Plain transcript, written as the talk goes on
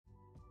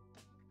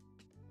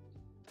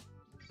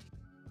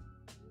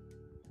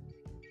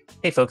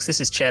Hey folks, this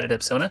is Chad at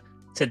Apsona.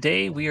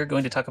 Today we are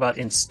going to talk about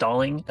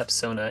installing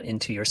Apsona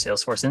into your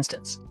Salesforce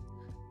instance.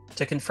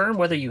 To confirm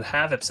whether you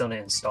have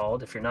Apsona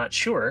installed, if you're not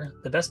sure,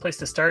 the best place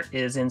to start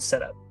is in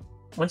Setup.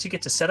 Once you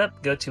get to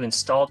Setup, go to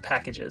Installed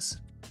Packages.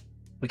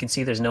 We can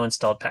see there's no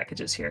installed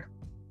packages here.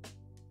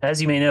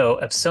 As you may know,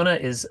 Apsona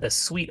is a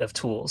suite of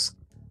tools.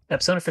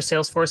 Apsona for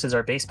Salesforce is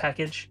our base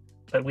package,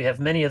 but we have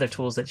many other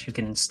tools that you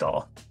can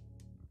install.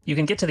 You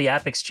can get to the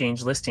App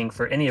Exchange listing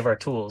for any of our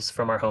tools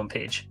from our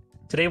homepage.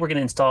 Today, we're going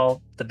to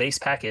install the base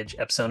package,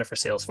 Apsona for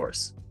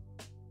Salesforce.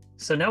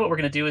 So now what we're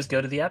going to do is go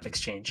to the App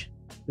Exchange.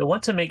 You'll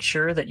want to make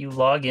sure that you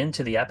log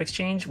into the App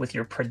Exchange with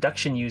your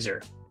production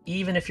user,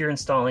 even if you're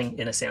installing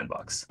in a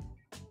sandbox.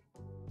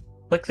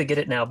 Click the Get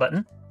It Now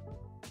button.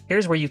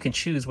 Here's where you can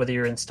choose whether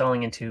you're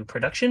installing into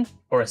production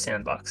or a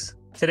sandbox.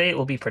 Today, it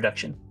will be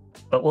production,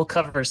 but we'll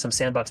cover some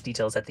sandbox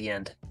details at the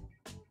end.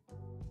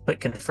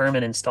 Click Confirm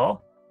and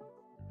Install.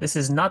 This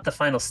is not the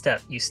final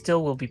step. You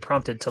still will be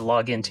prompted to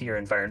log into your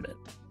environment.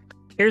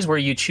 Here's where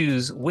you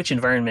choose which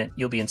environment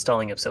you'll be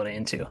installing Apsona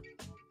into.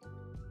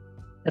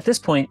 At this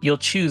point, you'll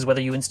choose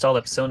whether you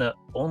install Apsona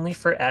only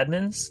for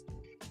admins,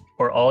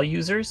 or all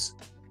users,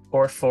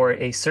 or for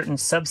a certain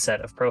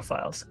subset of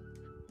profiles.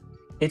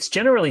 It's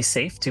generally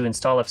safe to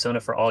install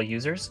Apsona for all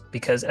users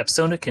because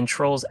Apsona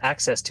controls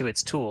access to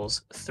its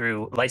tools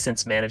through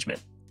license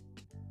management.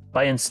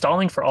 By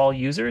installing for all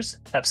users,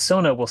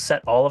 Apsona will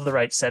set all of the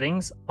right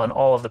settings on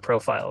all of the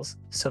profiles,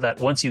 so that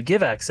once you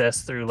give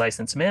access through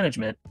license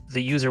management,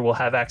 the user will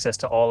have access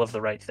to all of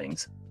the right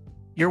things.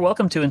 You're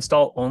welcome to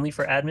install only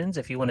for admins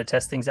if you want to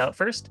test things out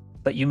first,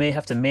 but you may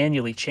have to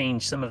manually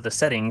change some of the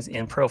settings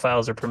in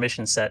profiles or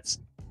permission sets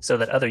so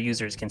that other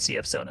users can see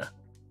Apsona.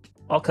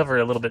 I'll cover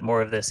a little bit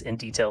more of this in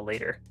detail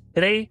later.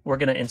 Today, we're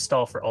going to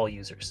install for all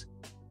users.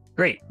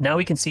 Great, now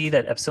we can see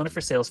that Apsona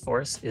for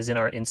Salesforce is in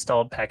our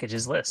installed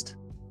packages list.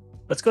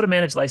 Let's go to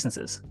Manage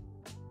Licenses.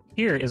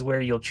 Here is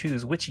where you'll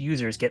choose which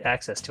users get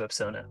access to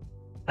Apsona.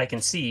 I can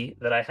see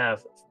that I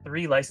have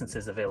 3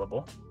 licenses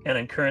available, and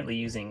I'm currently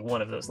using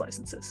one of those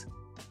licenses.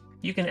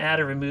 You can add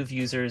or remove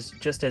users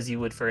just as you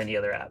would for any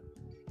other app.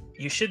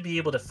 You should be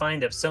able to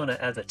find Apsona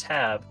as a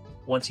tab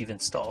once you've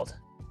installed.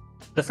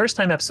 The first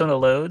time Apsona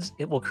loads,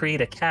 it will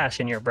create a cache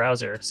in your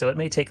browser, so it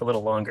may take a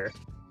little longer.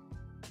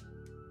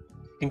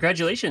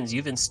 Congratulations,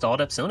 you've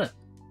installed Apsona.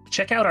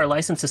 Check out our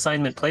license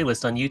assignment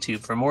playlist on YouTube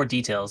for more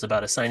details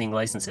about assigning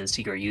licenses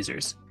to your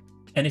users.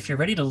 And if you're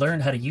ready to learn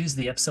how to use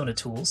the Apsona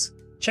tools,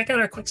 check out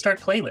our Quick Start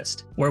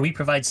playlist, where we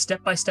provide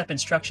step-by-step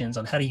instructions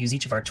on how to use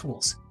each of our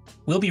tools.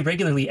 We'll be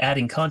regularly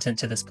adding content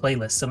to this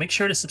playlist, so make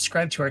sure to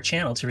subscribe to our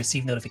channel to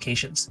receive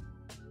notifications.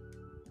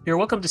 You're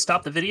welcome to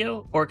stop the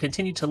video or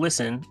continue to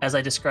listen as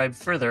I describe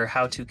further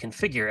how to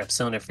configure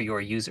Apsona for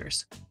your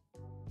users.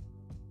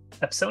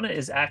 Apsona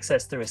is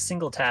accessed through a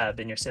single tab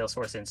in your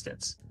Salesforce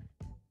instance.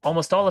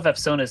 Almost all of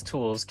Apsona's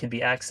tools can be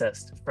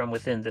accessed from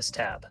within this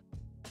tab.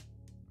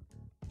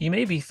 You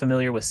may be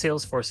familiar with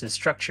Salesforce's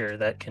structure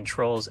that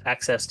controls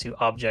access to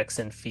objects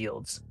and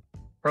fields.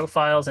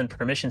 Profiles and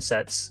permission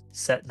sets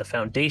set the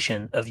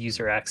foundation of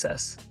user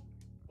access.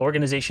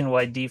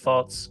 Organization-wide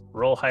defaults,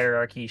 role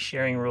hierarchy,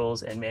 sharing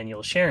rules, and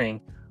manual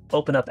sharing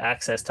open up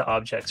access to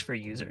objects for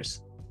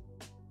users.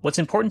 What's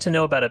important to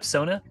know about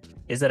Apsona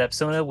is that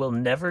Apsona will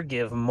never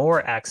give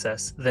more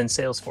access than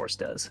Salesforce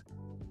does.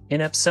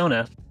 In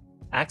Apsona,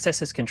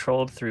 access is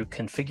controlled through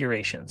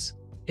configurations.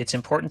 It's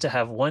important to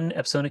have one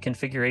Apsona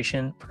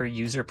configuration per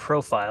user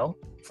profile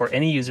for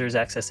any users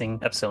accessing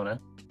Apsona.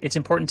 It's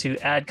important to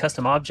add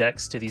custom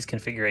objects to these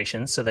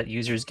configurations so that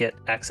users get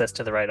access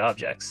to the right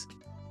objects.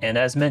 And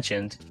as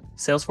mentioned,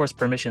 Salesforce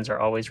permissions are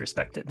always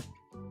respected.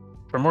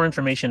 For more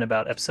information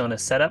about Apsona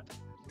setup,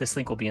 this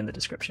link will be in the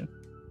description.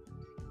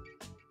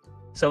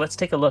 So let's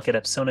take a look at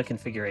Apsona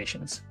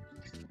configurations.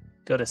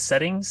 Go to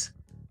Settings,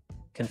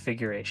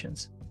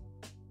 Configurations.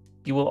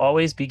 You will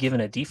always be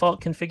given a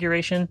default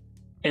configuration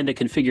and a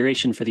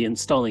configuration for the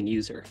installing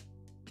user.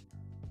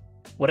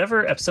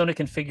 Whatever Apsona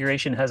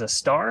configuration has a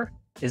star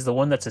is the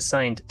one that's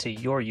assigned to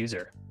your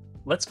user.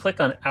 Let's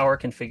click on Our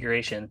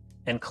Configuration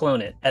and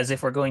clone it as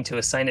if we're going to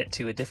assign it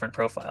to a different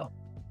profile.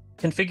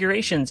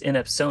 Configurations in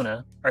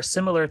Apsona are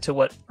similar to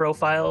what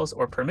profiles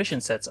or permission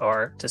sets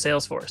are to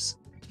Salesforce.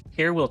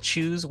 Here we'll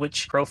choose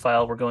which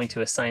profile we're going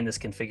to assign this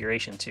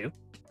configuration to.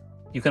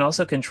 You can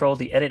also control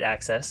the edit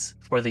access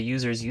for the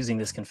users using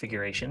this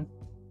configuration.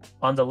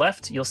 On the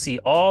left, you'll see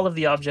all of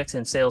the objects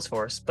in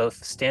Salesforce,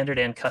 both standard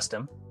and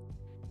custom,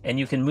 and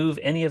you can move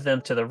any of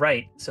them to the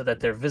right so that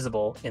they're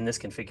visible in this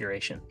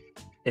configuration.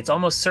 It's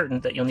almost certain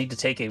that you'll need to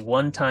take a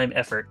one-time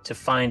effort to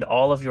find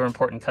all of your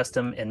important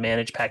custom and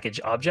manage package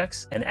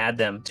objects and add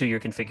them to your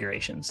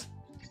configurations.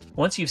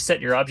 Once you've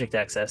set your object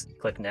access,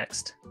 click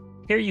Next.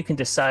 Here you can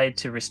decide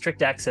to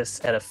restrict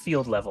access at a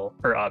field level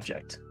per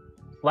object.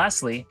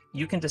 Lastly,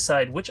 you can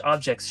decide which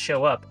objects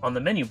show up on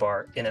the menu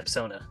bar in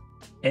Apsona.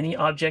 Any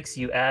objects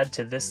you add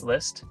to this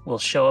list will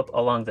show up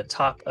along the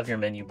top of your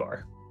menu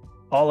bar.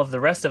 All of the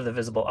rest of the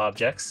visible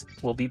objects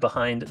will be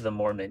behind the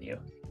More menu.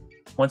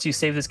 Once you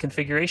save this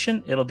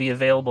configuration, it'll be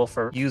available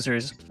for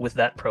users with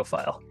that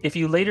profile. If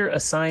you later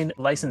assign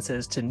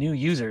licenses to new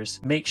users,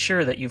 make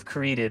sure that you've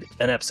created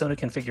an Apsona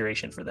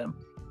configuration for them.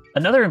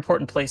 Another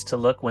important place to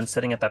look when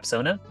setting up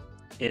Apsona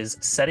is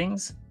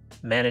Settings,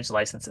 Manage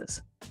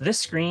Licenses. This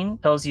screen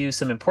tells you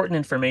some important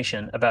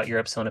information about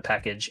your Apsona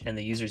package and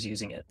the users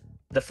using it.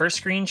 The first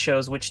screen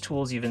shows which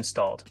tools you've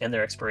installed and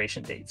their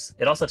expiration dates.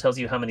 It also tells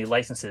you how many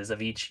licenses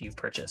of each you've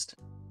purchased.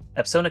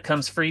 Apsona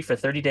comes free for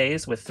 30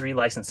 days with 3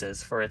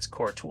 licenses for its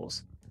core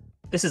tools.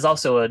 This is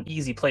also an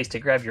easy place to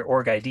grab your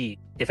org ID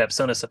if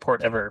Apsona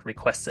support ever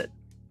requests it.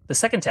 The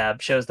second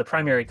tab shows the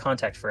primary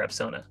contact for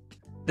Apsona.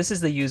 This is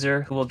the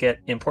user who will get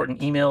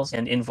important emails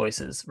and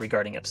invoices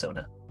regarding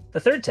Apsona. The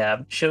third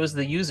tab shows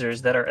the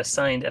users that are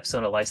assigned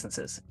Apsona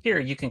licenses. Here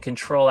you can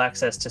control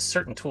access to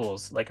certain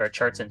tools like our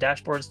Charts and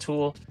Dashboards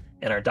tool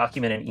and our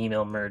Document and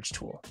Email Merge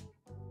tool.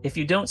 If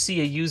you don't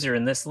see a user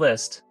in this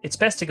list, it's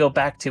best to go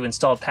back to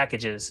installed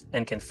packages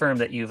and confirm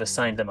that you've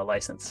assigned them a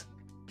license.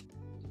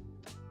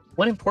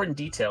 One important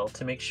detail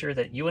to make sure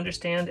that you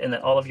understand and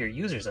that all of your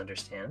users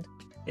understand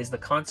is the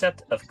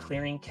concept of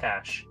clearing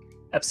cache.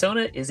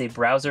 Apsona is a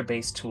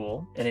browser-based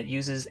tool, and it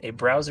uses a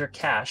browser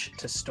cache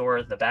to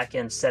store the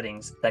back-end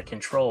settings that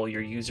control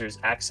your users'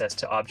 access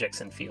to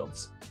objects and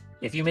fields.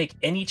 If you make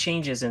any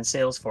changes in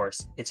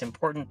Salesforce, it's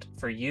important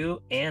for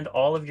you and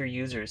all of your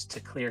users to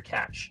clear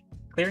cache.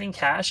 Clearing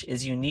cache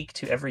is unique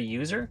to every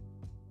user,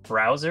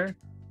 browser,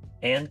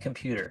 and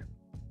computer,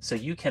 so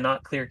you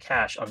cannot clear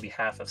cache on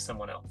behalf of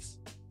someone else.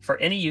 For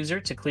any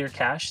user to clear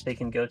cache, they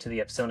can go to the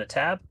Apsona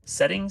tab,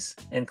 Settings,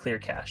 and Clear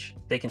Cache.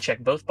 They can check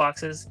both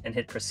boxes and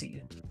hit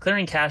Proceed.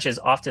 Clearing cache is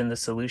often the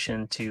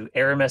solution to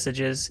error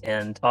messages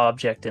and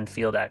object and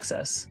field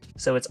access,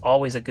 so it's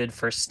always a good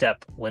first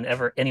step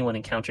whenever anyone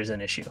encounters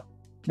an issue.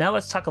 Now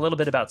let's talk a little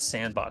bit about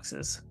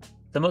sandboxes.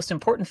 The most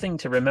important thing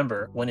to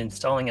remember when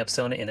installing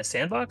Apsona in a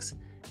sandbox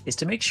is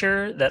to make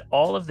sure that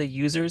all of the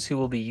users who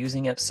will be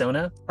using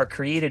Apsona are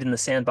created in the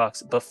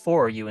sandbox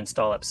before you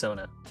install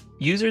Apsona.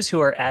 Users who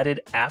are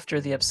added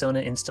after the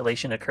Apsona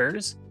installation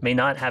occurs may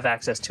not have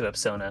access to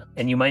Apsona,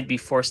 and you might be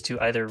forced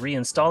to either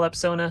reinstall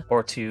Apsona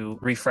or to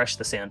refresh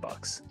the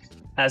sandbox.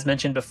 As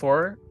mentioned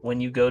before, when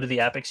you go to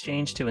the App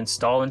Exchange to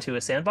install into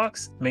a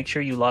sandbox, make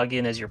sure you log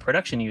in as your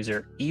production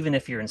user, even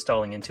if you're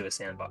installing into a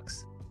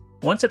sandbox.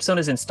 Once Apsona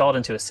is installed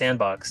into a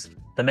sandbox,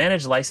 the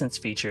Manage License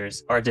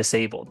features are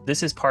disabled.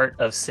 This is part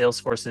of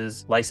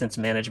Salesforce's license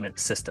management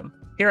system.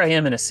 Here I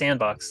am in a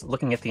sandbox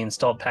looking at the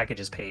installed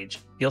packages page.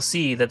 You'll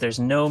see that there's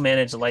no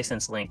Manage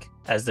License link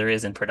as there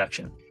is in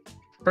production.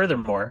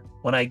 Furthermore,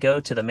 when I go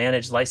to the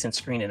Manage License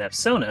screen in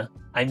Apsona,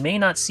 I may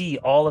not see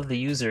all of the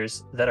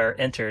users that are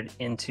entered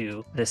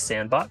into this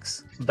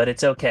sandbox, but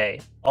it's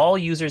okay. All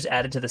users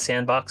added to the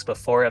sandbox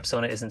before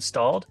Apsona is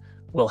installed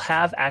will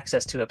have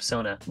access to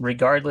Apsona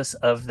regardless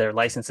of their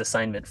license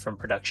assignment from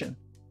production.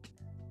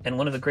 And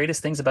one of the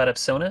greatest things about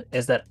Apsona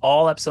is that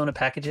all Apsona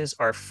packages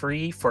are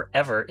free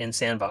forever in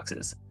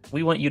sandboxes.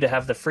 We want you to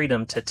have the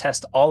freedom to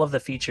test all of the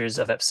features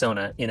of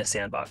Apsona in a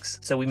sandbox,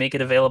 so we make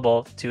it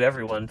available to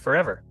everyone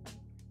forever.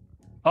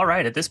 All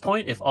right, at this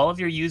point, if all of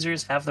your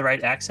users have the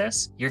right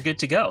access, you're good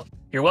to go.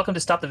 You're welcome to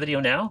stop the video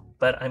now,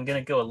 but I'm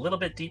going to go a little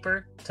bit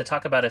deeper to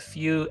talk about a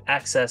few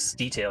access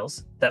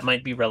details that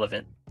might be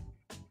relevant.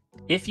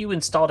 If you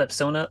installed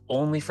Apsona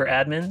only for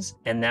admins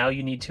and now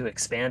you need to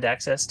expand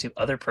access to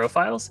other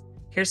profiles,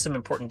 here's some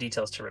important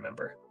details to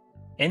remember.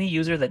 Any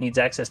user that needs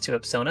access to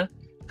Apsona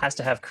has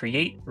to have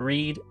create,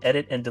 read,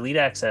 edit, and delete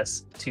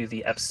access to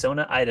the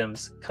Apsona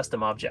items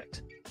custom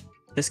object.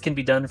 This can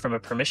be done from a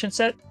permission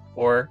set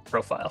or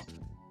profile.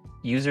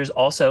 Users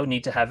also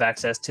need to have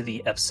access to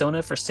the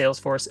Apsona for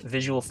Salesforce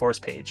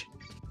Visualforce page.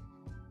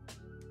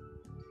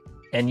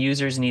 And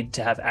users need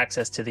to have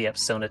access to the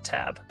Apsona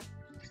tab.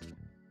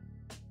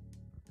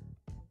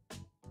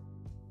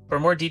 For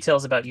more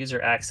details about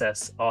user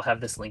access, I'll have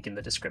this link in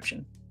the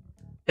description.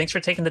 Thanks for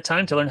taking the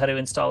time to learn how to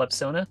install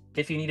Apsona.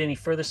 If you need any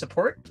further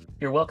support,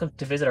 you're welcome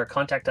to visit our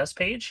Contact Us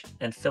page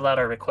and fill out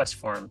our request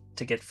form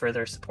to get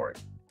further support.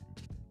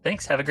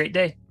 Thanks, have a great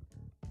day.